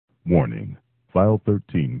Warning: File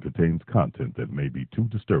 13 contains content that may be too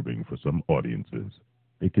disturbing for some audiences.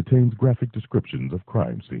 It contains graphic descriptions of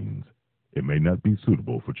crime scenes. It may not be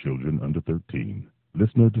suitable for children under 13.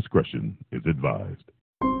 Listener discretion is advised.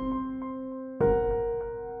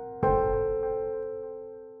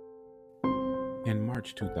 In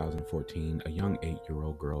March 2014, a young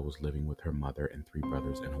 8-year-old girl was living with her mother and 3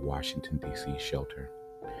 brothers in a Washington, D.C. shelter.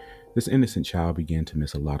 This innocent child began to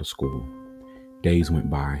miss a lot of school. Days went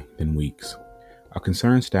by, then weeks. A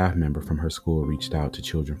concerned staff member from her school reached out to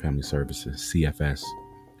Children Family Services, CFS.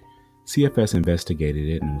 CFS investigated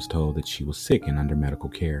it and was told that she was sick and under medical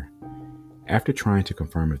care. After trying to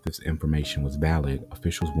confirm if this information was valid,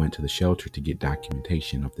 officials went to the shelter to get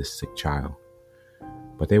documentation of this sick child.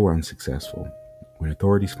 But they were unsuccessful. When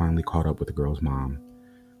authorities finally caught up with the girl's mom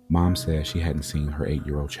said she hadn't seen her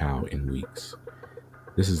 8-year-old child in weeks.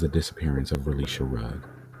 This is the disappearance of Relisha Rudd.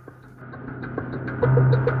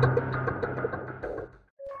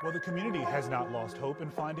 Well, the community has not lost hope in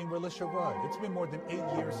finding Relisha Rudd. It's been more than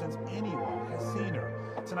 8 years since anyone has seen her.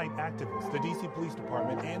 Tonight, activists, the D.C. Police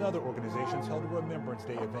Department, and other organizations held a Remembrance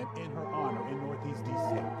Day event in her honor in Northeast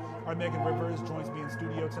D.C. Our Megan Rivers joins me in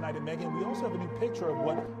studio tonight. And Megan, we also have a new picture of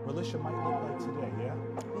what Relisha might look like today, yeah?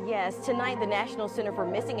 Yes, tonight the National Center for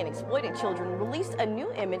Missing and Exploited Children released a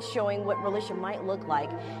new image showing what Relisha might look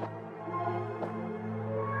like.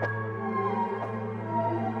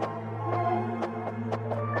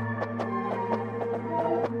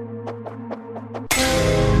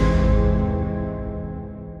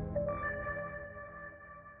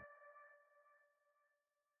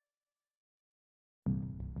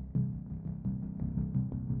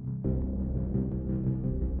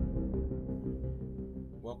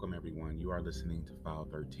 Welcome, everyone. You are listening to File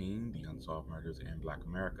 13, The Unsolved Murders in Black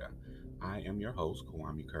America. I am your host,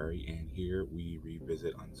 Kwame Curry, and here we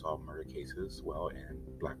revisit unsolved murder cases, in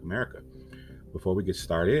Black America. Before we get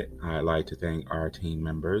started, I'd like to thank our team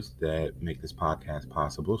members that make this podcast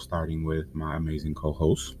possible, starting with my amazing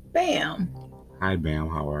co-host, Bam. Hi, Bam.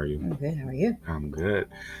 How are you? I'm good. How are you? I'm good.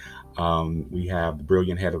 We have the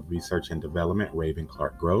brilliant head of research and development, Raven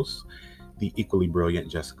Clark Gross, the equally brilliant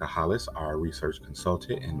Jessica Hollis, our research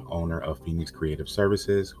consultant and owner of Phoenix Creative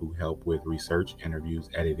Services, who help with research, interviews,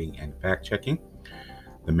 editing, and fact-checking.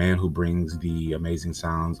 The man who brings the amazing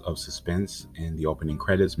sounds of suspense in the opening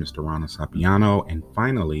credits, Mr. Rana Sapiano. And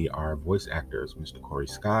finally, our voice actors, Mr. Corey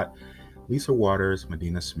Scott, Lisa Waters,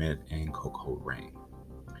 Medina Smith, and Coco Rain.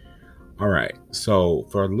 All right, so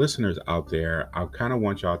for listeners out there, I kind of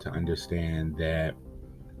want y'all to understand that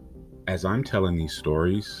as I'm telling these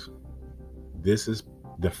stories, this is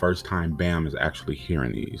the first time Bam is actually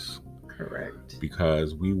hearing these. Correct.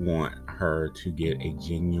 Because we want her to get a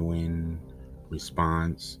genuine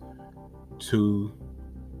response to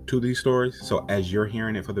these stories. So as you're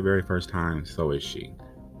hearing it for the very first time, so is she.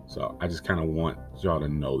 So I just kind of want y'all to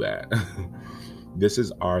know that. This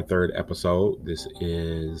is our 3rd episode. This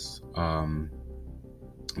is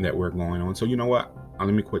that we're going on. So you know what?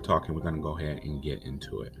 Let me quit talking. We're going to go ahead and get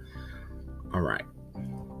into it. All right.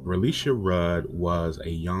 Relisha Rudd was a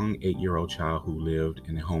young 8-year-old child who lived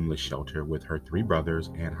in a homeless shelter with her 3 brothers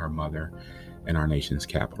and her mother in our nation's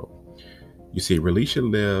capital. You see, Relisha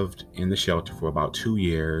lived in the shelter for about 2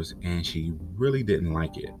 years, and she really didn't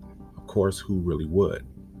like it. Of course, who really would?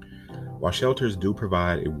 While shelters do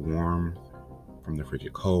provide a warmth from the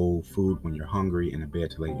frigid cold, food when you're hungry, and a bed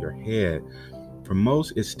to lay your head, for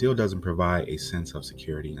most, it still doesn't provide a sense of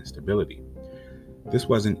security and stability. This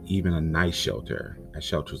wasn't even a nice shelter, as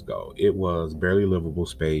shelters go. It was barely livable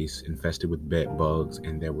space, infested with bed bugs,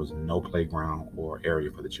 and there was no playground or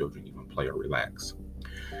area for the children to even play or relax.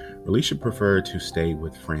 Relisha preferred to stay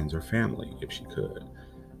with friends or family if she could.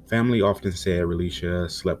 Family often said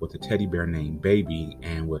Relisha slept with a teddy bear named Baby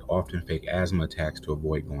and would often fake asthma attacks to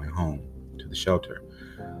avoid going home to the shelter.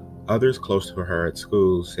 Others close to her at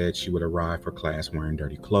school said she would arrive for class wearing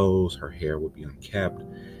dirty clothes, her hair would be unkempt,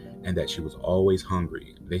 and that she was always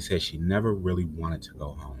hungry. They said she never really wanted to go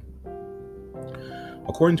home.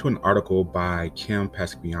 According to an article by Kim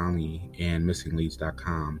Pasquiani in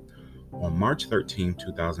MissingLeads.com, on March 13,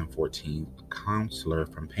 2014, a counselor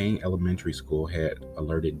from Payne Elementary School had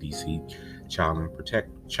alerted DC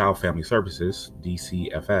Child Family Services,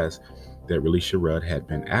 DCFS, that Relisha Rudd had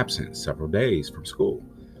been absent several days from school,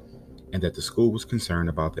 and that the school was concerned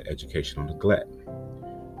about the educational neglect.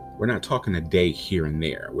 We're not talking a day here and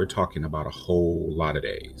there. We're talking about a whole lot of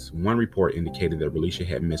days. One report indicated that Relisha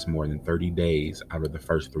had missed more than 30 days out of the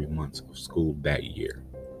first 3 months of school that year.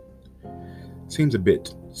 Seems a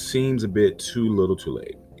bit too little too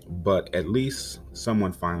late, but at least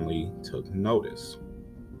someone finally took notice.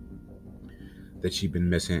 that she'd been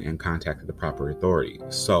missing and contacted the proper authority.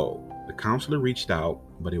 So the counselor reached out,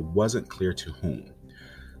 but it wasn't clear to whom.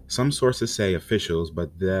 Some sources say officials,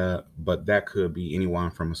 but that could be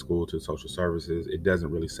anyone from a school to social services. It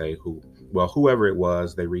doesn't really say who. Well, whoever it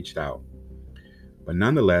was, they reached out. But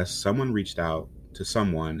nonetheless, someone reached out to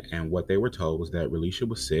someone, and what they were told was that Relisha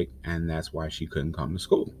was sick, and that's why she couldn't come to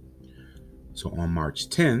school. So on March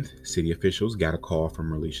 10th, city officials got a call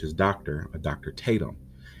from Relisha's doctor, a Dr. Tatum.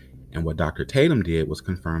 And what Dr. Tatum did was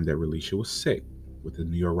confirm that Relisha was sick with a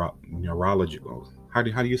neurological, how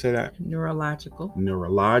do you say that?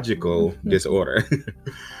 Neurological disorder.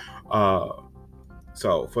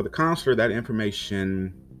 So for the counselor, that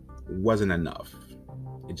information wasn't enough.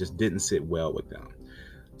 It just didn't sit well with them.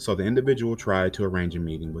 So the individual tried to arrange a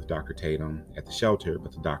meeting with Dr. Tatum at the shelter,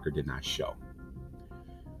 but the doctor did not show.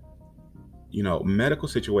 Medical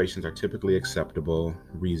situations are typically acceptable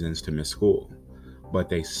reasons to miss school, but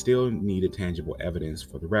they still needed tangible evidence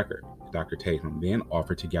for the record. Dr. Tatum then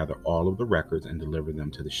offered to gather all of the records and deliver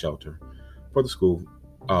them to the shelter for the school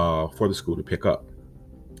to pick up.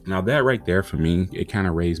 Now that right there, for me, it kind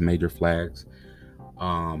of raised major flags.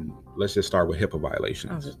 Let's just start with HIPAA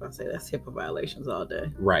violations. I was just about to say, that's HIPAA violations all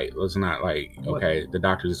day. Right. Let's not the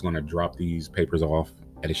doctor's just going to drop these papers off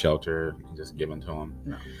at a shelter and just give them to them.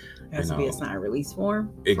 No. It has to be a signed release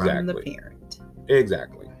form from the parent.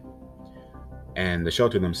 Exactly. And the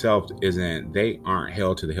shelter themselves they aren't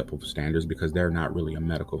held to the HIPAA standards because they're not really a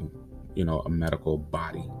medical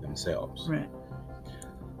body themselves. Right.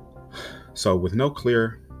 So with no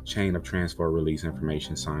clear chain of transfer or release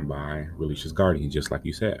information signed by Relisha's guardian, just like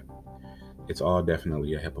you said, it's all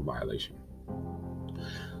definitely a HIPAA violation.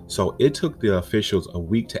 So it took the officials a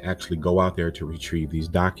week to actually go out there to retrieve these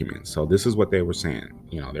documents. So this is what they were saying.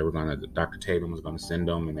 Dr. Tatum was going to send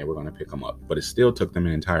them and they were going to pick them up. But it still took them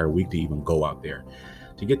an entire week to even go out there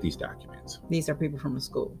to get these documents. These are people from the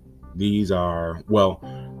school. These are,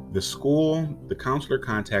 the school, the counselor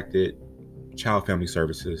contacted Child Family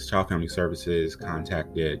Services. Child Family Services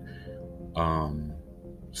contacted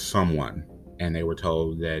someone, and they were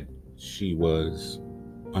told that she was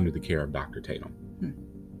under the care of Dr. Tatum.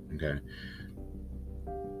 Okay.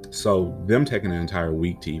 So them taking an entire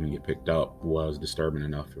week to even get picked up was disturbing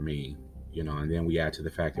enough for me, and then we add to the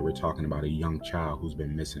fact that we're talking about a young child who's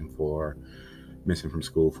been missing from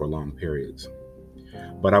school for long periods.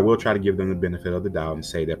 But I will try to give them the benefit of the doubt and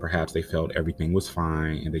say that perhaps they felt everything was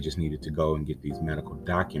fine and they just needed to go and get these medical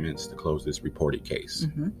documents to close this reported case.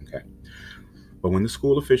 Okay. But when the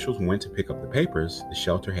school officials went to pick up the papers, the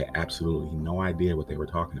shelter had absolutely no idea what they were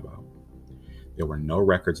talking about. There were no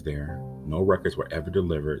records there. No records were ever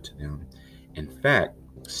delivered to them. In fact,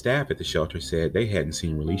 staff at the shelter said they hadn't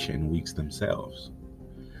seen Relisha in weeks themselves.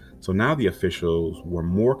 So now the officials were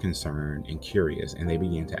more concerned and curious, and they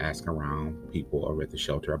began to ask around people over at the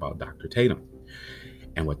shelter about Dr. Tatum.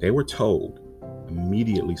 And what they were told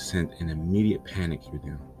immediately sent an immediate panic through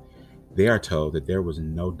them. They are told that there was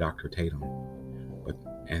no Dr. Tatum,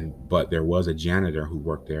 but there was a janitor who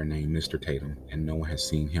worked there named Mr. Tatum, and no one has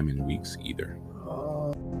seen him in weeks either.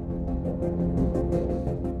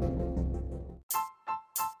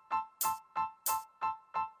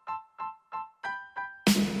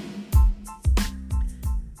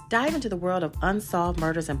 Dive into the world of unsolved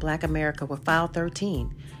murders in Black America with File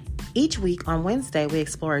 13. Each week on Wednesday, we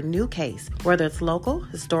explore a new case, whether it's local,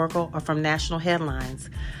 historical, or from national headlines.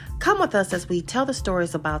 Come with us as we tell the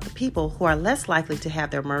stories about the people who are less likely to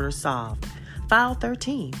have their murders solved. File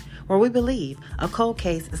 13, where we believe a cold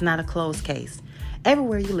case is not a closed case.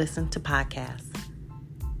 Everywhere you listen to podcasts.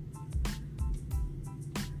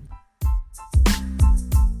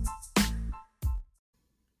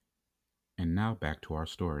 And now back to our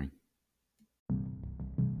story.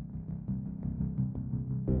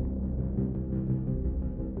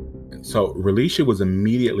 So Relisha was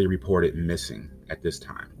immediately reported missing at this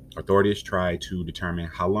time. Authorities tried to determine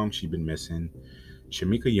how long she'd been missing.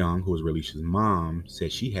 Shamika Young, who was Relisha's mom,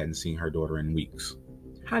 said she hadn't seen her daughter in weeks.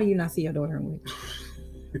 How do you not see your daughter in weeks?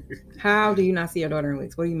 How do you not see your daughter in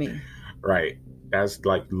weeks? What do you mean? Right. That's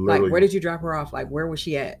literally... where did you drop her off? Where was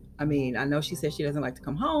she at? I mean, I know she said she doesn't like to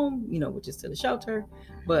come home, which is to the shelter,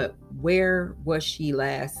 but where was she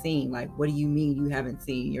last seen? What do you mean you haven't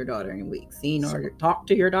seen your daughter in weeks? Seen or talked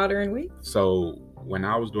to your daughter in weeks? So when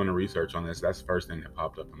I was doing the research on this, that's the first thing that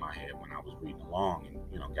popped up in my head when I was reading along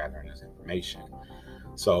and, gathering this information.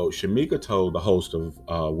 So Shamika told the host of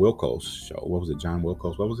Wilco's show, what was it, John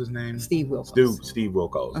Wilco's? What was his name? Steve Wilco's. Steve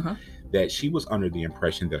Wilco's. That she was under the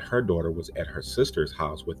impression that her daughter was at her sister's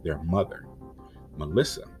house with their mother,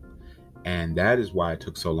 Melissa. And that is why it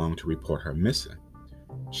took so long to report her missing.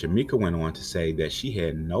 Shamika went on to say that she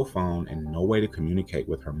had no phone and no way to communicate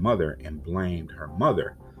with her mother and blamed her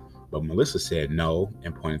mother. But Melissa said no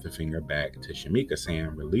and pointed the finger back to Shamika, saying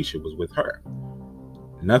Relisha was with her.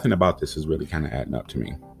 Nothing about this is really kind of adding up to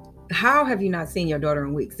me. How have you not seen your daughter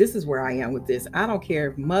in weeks? This is where I am with this. I don't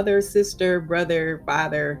care if mother, sister, brother,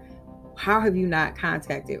 father. How have you not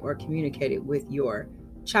contacted or communicated with your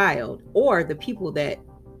child or the people that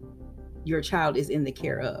your child is in the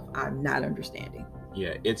care of? I'm not understanding.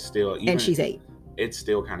 Yeah, it's still... and she's 8. It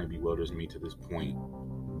still kind of bewilders me to this point.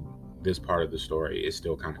 This part of the story is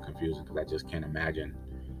still kind of confusing because I just can't imagine,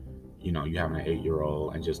 you having an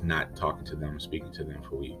 8-year-old and just not talking to them, speaking to them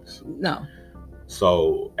for weeks. No.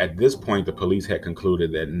 So at this point, the police had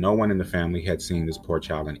concluded that no one in the family had seen this poor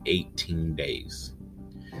child in 18 days.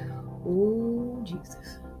 Oh,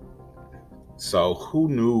 Jesus. So who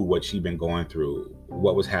knew what she'd been going through,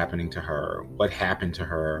 what was happening to her, what happened to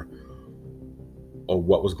her, or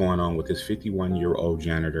what was going on with this 51-year-old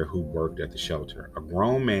janitor who worked at the shelter, a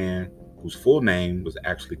grown man whose full name was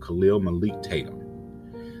actually Khalil Malik Tatum.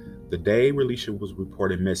 The day Relisha was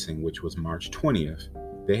reported missing, which was March 20th,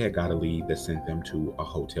 they had got a lead that sent them to a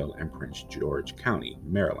hotel in Prince George County,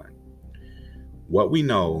 Maryland. What we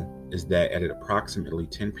know is that at approximately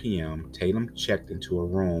 10 p.m., Tatum checked into a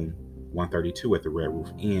room 132 at the Red Roof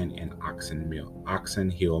Inn in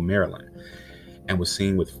Oxon Hill, Maryland, and was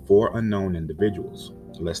seen with 4 unknown individuals.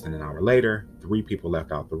 Less than an hour later, 3 people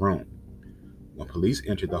left out the room. When police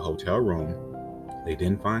entered the hotel room, they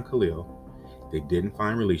didn't find Khalil, they didn't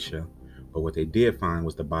find Relisha, but what they did find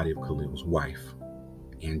was the body of Khalil's wife,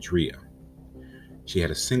 Andrea. She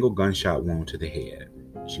had a single gunshot wound to the head.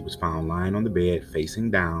 She was found lying on the bed,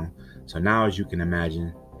 facing down. So now, as you can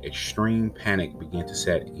imagine, extreme panic began to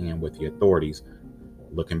set in with the authorities.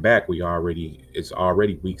 Looking back, it's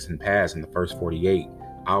already weeks and past in the first 48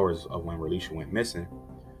 hours of when Relisha went missing.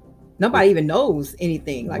 Nobody even knows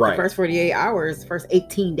anything. Like right. The first 48 hours, first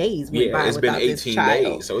 18 days went by it's without been 18 this child.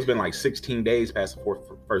 days. So it's been like 16 days past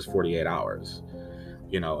the first 48 hours.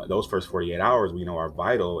 Those first 48 hours we know are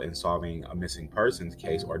vital in solving a missing persons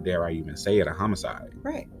case, or dare I even say it, a homicide.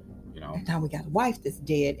 Right. And now we got a wife that's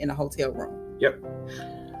dead in a hotel room. Yep.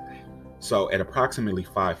 So at approximately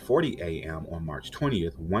 5:40 a.m. on March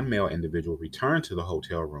 20th, one male individual returned to the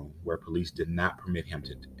hotel room where police did not permit him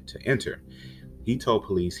to enter. He told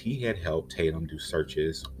police he had helped Tatum do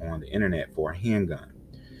searches on the internet for a handgun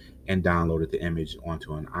and downloaded the image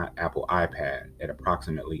onto an Apple iPad. At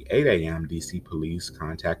approximately 8 a.m., DC police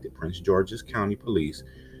contacted Prince George's County Police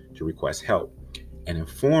to request help and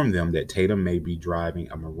informed them that Tatum may be driving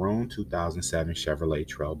a maroon 2007 Chevrolet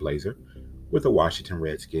Trailblazer with a Washington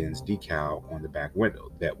Redskins decal on the back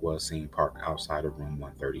window that was seen parked outside of room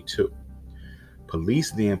 132.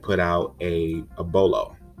 Police then put out a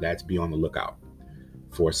bolo, that's be on the lookout,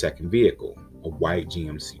 for a second vehicle, a white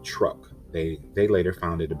GMC truck. They later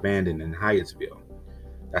found it abandoned in Hyattsville.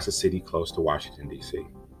 That's a city close to Washington, D.C.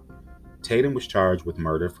 Tatum was charged with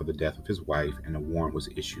murder for the death of his wife, and a warrant was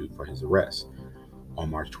issued for his arrest. On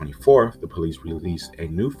March 24th, the police released a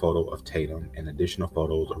new photo of Tatum and additional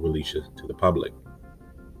photos of Relisha to the public.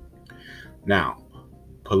 Now,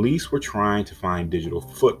 police were trying to find digital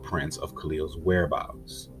footprints of Khalil's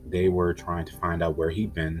whereabouts. They were trying to find out where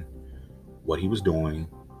he'd been, what he was doing,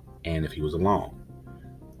 and if he was alone.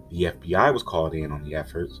 The FBI was called in on the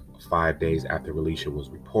efforts 5 days after Relisha was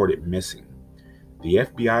reported missing. The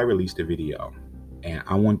FBI released a video, and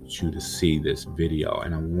I want you to see this video,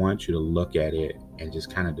 and I want you to look at it and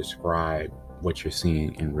just kind of describe what you're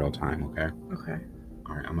seeing in real time, okay? Okay.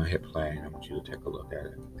 All right, I'm going to hit play, and I want you to take a look at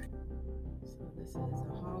it. So this is a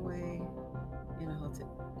hallway in a hotel.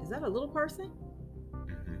 Is that a little person?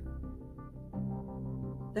 Mm-hmm.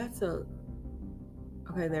 That's a...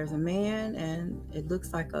 Okay, there's a man, and it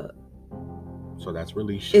looks like a... So that's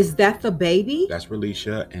Relisha. Is that the baby? That's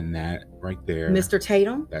Relisha, and that right there... Mr.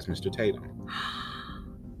 Tatum? That's Mr. Tatum.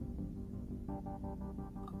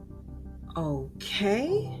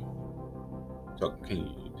 Okay. So can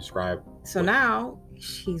you describe... So now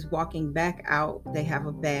she's walking back out. They have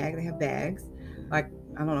a bag. They have bags, like,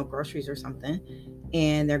 I don't know, groceries or something.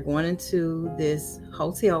 And they're going into this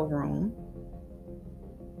hotel room.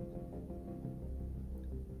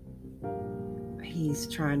 He's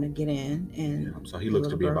trying to get in, and so he looks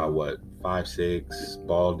to be about what, 5'6",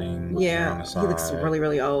 balding, with hair on the side. He looks really,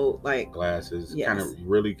 really old, like glasses. Yes. Kind of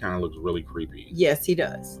looks really creepy. Yes, he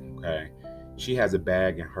does. Okay, she has a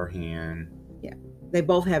bag in her hand. Yeah, they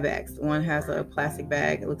both have bags. One has a plastic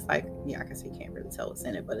bag. It looks like, I guess you can't really tell what's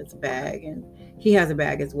in it, but it's a bag, and he has a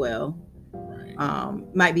bag as well. Right.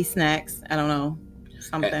 Might be snacks. I don't know,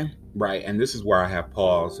 something. Right, and this is where I have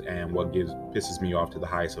pause and what pisses me off to the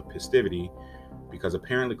highest of festivity, because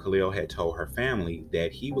apparently Khalil had told her family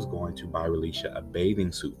that he was going to buy Relisha a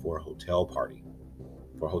bathing suit for a hotel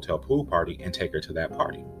pool party, and take her to that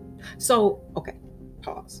party. So, okay,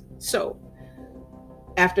 pause. So,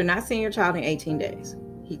 after not seeing your child in 18 days,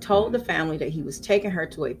 he told the family that he was taking her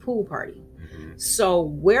to a pool party. So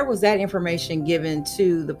where was that information given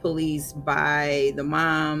to the police by the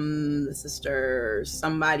mom, the sister,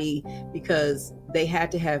 somebody? Because he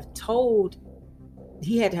had to have told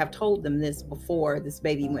them this before this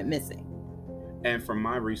baby went missing. And from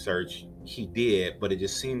my research, he did, but it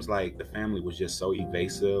just seems like the family was just so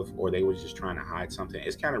evasive, or they were just trying to hide something.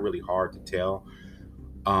 It's kind of really hard to tell.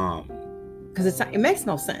 Because it makes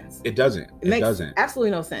no sense. It doesn't. It doesn't.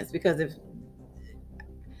 Absolutely no sense. Because if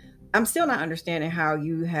I'm still not understanding how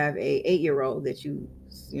you have a 8-year-old that you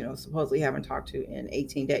supposedly haven't talked to in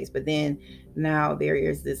 18 days, but then now there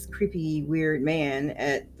is this creepy, weird man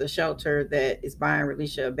at the shelter that is buying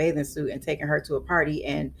Relisha a bathing suit and taking her to a party.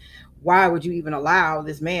 And why would you even allow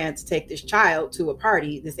this man to take this child to a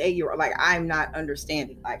party, this 8-year-old? Like, I'm not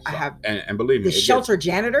understanding. Like, so, I have, and believe me, the shelter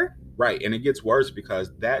janitor. Right, and it gets worse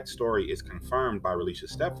because that story is confirmed by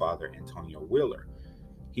Relisha's stepfather, Antonio Wheeler.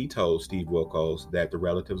 He told Steve Wilkos that the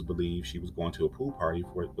relatives believed she was going to a pool party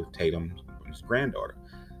with Tatum's granddaughter.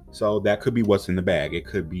 So that could be what's in the bag. It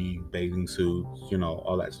could be bathing suits,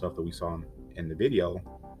 all that stuff that we saw in the video.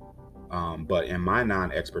 But in my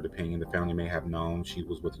non-expert opinion, the family may have known she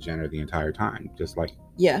was with the janitor the entire time, just like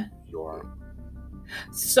your.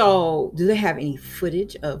 So, do they have any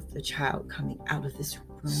footage of the child coming out of this room?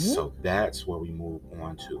 So that's where we move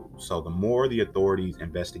on to. So the more the authorities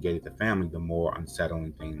investigated the family, the more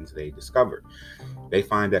unsettling things they discovered. They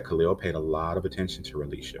find that Khalil paid a lot of attention to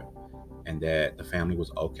Relisha, and that the family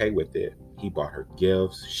was okay with it. He bought her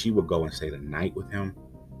gifts. She would go and stay the night with him.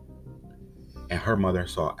 And her mother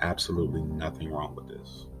saw absolutely nothing wrong with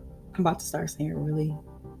this. I'm about to start saying really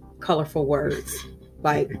colorful words.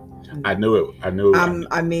 Like, I knew it.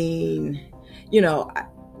 I mean,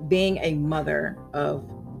 being a mother of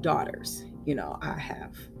daughters, I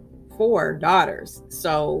have 4 daughters.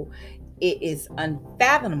 So it is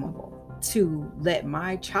unfathomable to let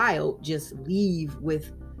my child just leave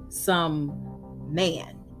with some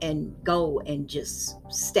man and go and just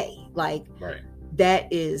stay. Like, right.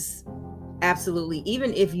 That is absolutely,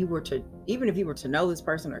 even if you were to know this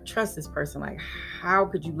person or trust this person, like, how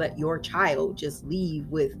could you let your child just leave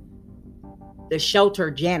with the shelter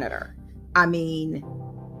janitor? I mean,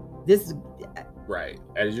 this is right.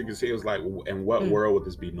 As you can see, it was like, in what world would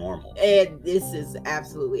this be normal? And this is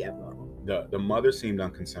absolutely abnormal. The mother seemed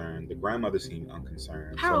unconcerned. The grandmother seemed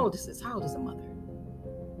unconcerned. How old is this? How old is the mother?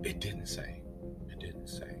 It didn't say.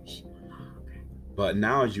 But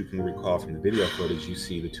now, as you can recall from the video footage, you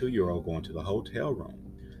see the 2-year-old going to the hotel room.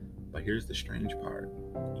 But here's the strange part.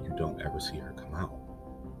 You don't ever see her come out.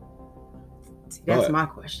 See, that's my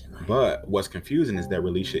question. But what's confusing is that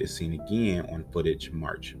Relisha is seen again on footage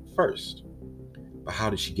March 1st. But how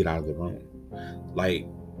did she get out of the room? Like,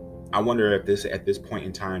 I wonder if at this point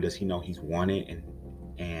in time, does he know he's wanted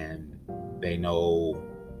and they know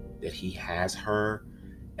that he has her?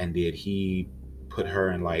 And did he put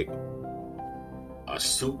her in like a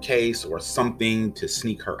suitcase or something to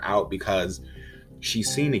sneak her out? Because she's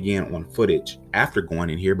seen again on footage after going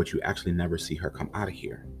in here, but you actually never see her come out of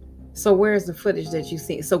here. So where's the footage that you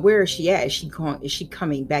see? So where is she at? Is she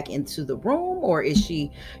coming back into the room, or is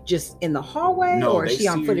she just in the hallway, or is she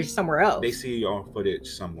on footage somewhere else? They see on footage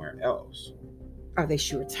somewhere else. Are they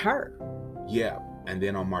sure it's her? Yeah. And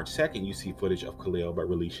then on March 2nd, you see footage of Khalil, but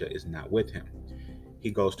Relisha is not with him. He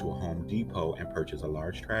goes to a Home Depot and purchases a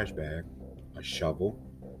large trash bag, a shovel,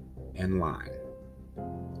 and lime.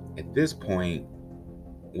 At this point,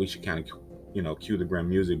 we should kind of, cue the grim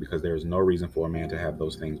music, because there is no reason for a man to have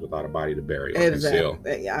those things without a body to bury or conceal.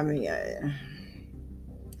 I mean,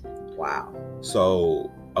 wow.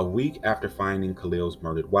 So, a week after finding Khalil's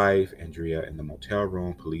murdered wife, Andrea, in the motel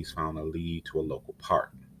room, police found a lead to a local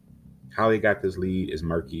park. How they got this lead is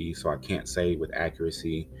murky, so I can't say with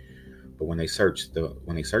accuracy. But when they searched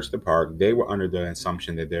the park, they were under the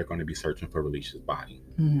assumption that they're going to be searching for Relisha's body.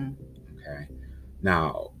 Mm-hmm. Okay.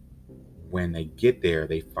 Now, when they get there,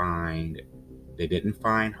 they didn't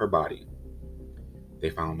find her body.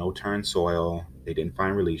 They found no turned soil. They didn't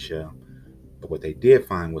find Relisha. But what they did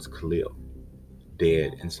find was Khalil,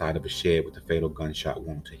 dead inside of a shed with a fatal gunshot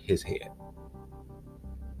wound to his head.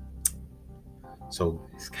 So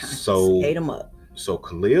ate him up. So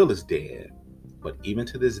Khalil is dead. But even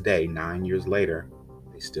to this day, 9 years later,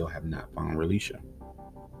 they still have not found Relisha.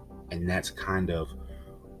 And that's kind of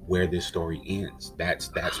where this story ends. That's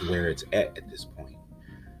where it's at this point.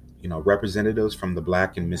 Representatives from the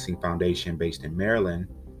Black and Missing Foundation based in Maryland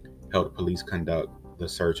helped police conduct the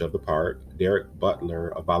search of the park. Derek Butler,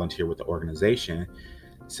 a volunteer with the organization,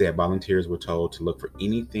 said volunteers were told to look for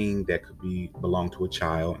anything that could belong to a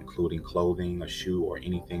child, including clothing, a shoe, or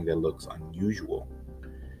anything that looks unusual.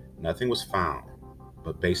 Nothing was found,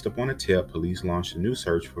 but based upon a tip, police launched a new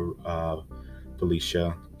search for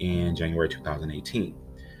Relisha in January 2018.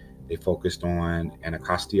 They focused on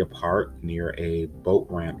Anacostia Park near a boat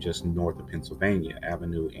ramp just north of Pennsylvania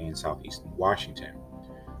Avenue in southeastern Washington.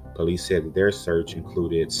 Police said that their search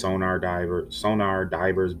included sonar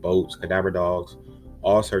divers, boats, cadaver dogs,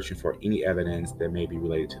 all searching for any evidence that may be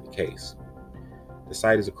related to the case. The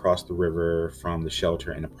site is across the river from the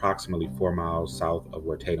shelter and approximately 4 miles south of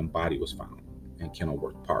where Tatum's body was found in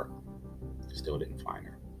Kenilworth Park. Still didn't find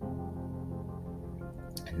her.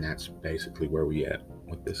 And that's basically where we at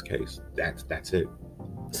with this case. That's it.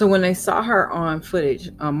 So when they saw her on footage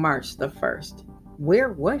on March the 1st,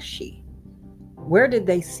 where was she? Where did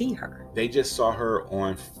they see her? They just saw her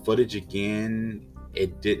on footage again.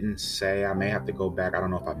 It didn't say. I may have to go back. I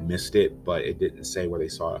don't know if I missed it, but it didn't say where they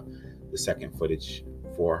saw the second footage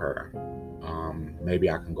for her.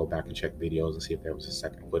 Maybe I can go back and check videos and see if there was a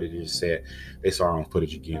second footage. It just said they saw her on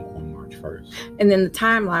footage again on March 1st. And then the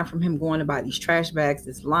timeline from him going to buy these trash bags,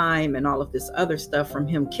 this lime, and all of this other stuff from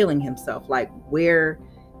him killing himself. Like,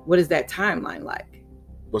 what is that timeline like?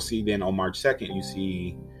 Well, see, then on March 2nd, you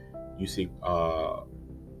see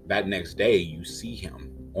that next day, you see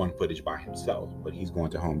him on footage by himself, but he's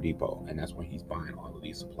going to Home Depot, and that's when he's buying all of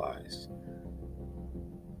these supplies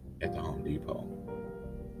at the Home Depot.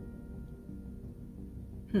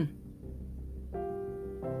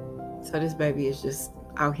 So this baby is just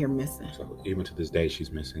out here missing. So even to this day, she's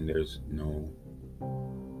missing. There's no...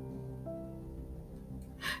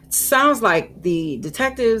 It sounds like the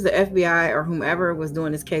detectives, the FBI, or whomever was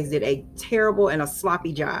doing this case did a terrible and a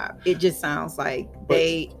sloppy job. It just sounds like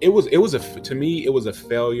to me, it was a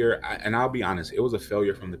failure. And I'll be honest, it was a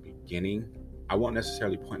failure from the beginning. I won't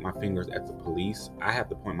necessarily point my fingers at the police. I have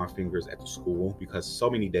to point my fingers at the school, because so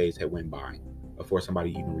many days had went by before somebody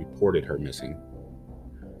even reported her missing.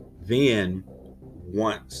 Then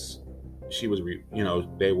once she was,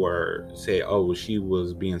 they were say, oh, she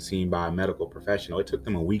was being seen by a medical professional. It took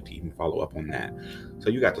them a week to even follow up on that. So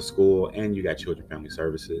you got the school and you got Children Family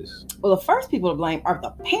Services. Well, the first people to blame are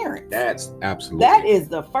the parents. That's absolutely. That is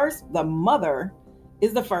the first. The mother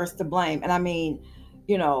is the first to blame. And I mean,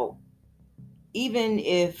 even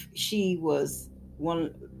if she was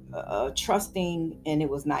trusting and it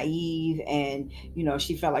was naive, and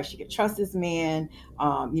she felt like she could trust this man,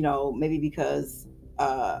 maybe because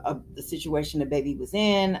of the situation the baby was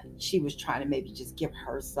in, she was trying to maybe just give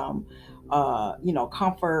her some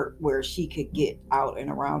comfort where she could get out and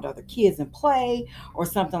around other kids and play or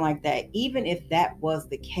something like that. Even if that was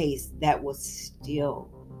the case, that was still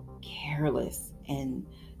careless. And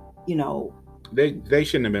they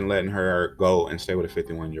shouldn't have been letting her go and stay with a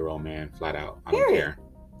 51-year-old man flat out. I don't care.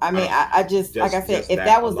 I mean, I just like I said, if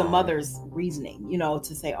that was alone. The mother's reasoning,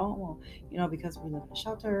 to say, oh, well, because we live in a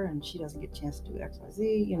shelter and she doesn't get a chance to do X, Y,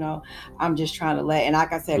 Z, I'm just trying to and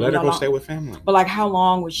like I said, let her go stay with family. But like, how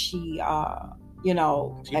long was she, at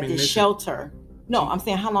this shelter? No, I'm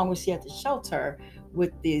saying, how long was she at the shelter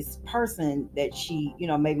with this person that she,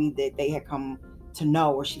 maybe that they had come to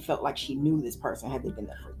know, or she felt like she knew this person? Had they been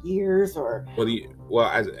there for years, or? Well,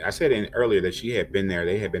 as I said earlier, that she had been there.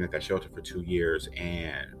 They had been at that shelter for 2 years,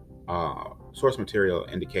 and source material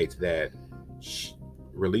indicates that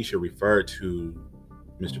Relisha referred to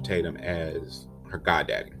Mr. Tatum as her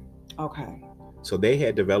goddaddy. Okay. So they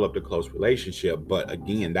had developed a close relationship, but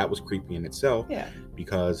again, that was creepy in itself. Yeah.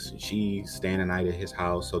 Because she stayed a night at his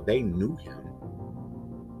house, so they knew him.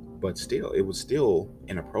 But still, it was still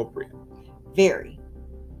inappropriate. Very.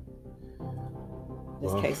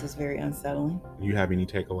 This case is very unsettling. You have any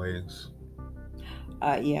takeaways?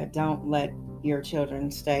 Yeah, don't let your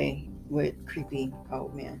children stay with creepy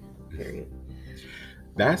old men. Period.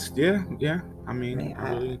 That's yeah. I mean, I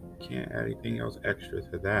really can't add anything else extra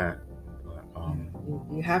to that. But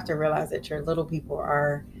you have to realize that your little people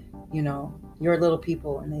are, your little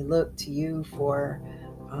people, and they look to you for,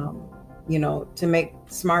 to make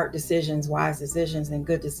smart decisions, wise decisions, and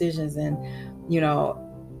good decisions. And,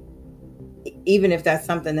 even if that's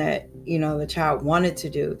something that, the child wanted to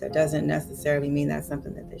do, that doesn't necessarily mean that's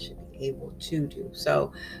something that they should be able to do.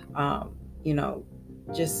 So,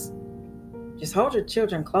 just hold your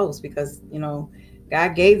children close, because,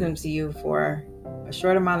 God gave them to you for a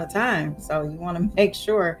short amount of time. So you want to make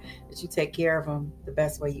sure that you take care of them the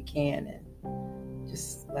best way you can, and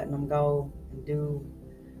just letting them go and do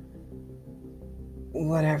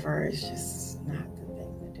whatever is just not the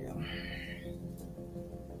thing to do.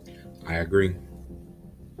 I agree.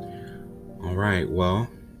 All right. Well,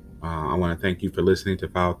 I want to thank you for listening to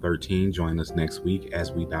File 13. Join us next week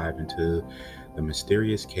as we dive into the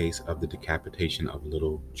mysterious case of the decapitation of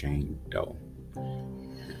little Jane Doe.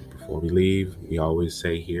 Before we leave, we always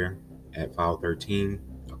say here at File 13,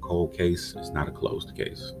 a cold case is not a closed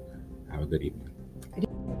case. Have a good evening.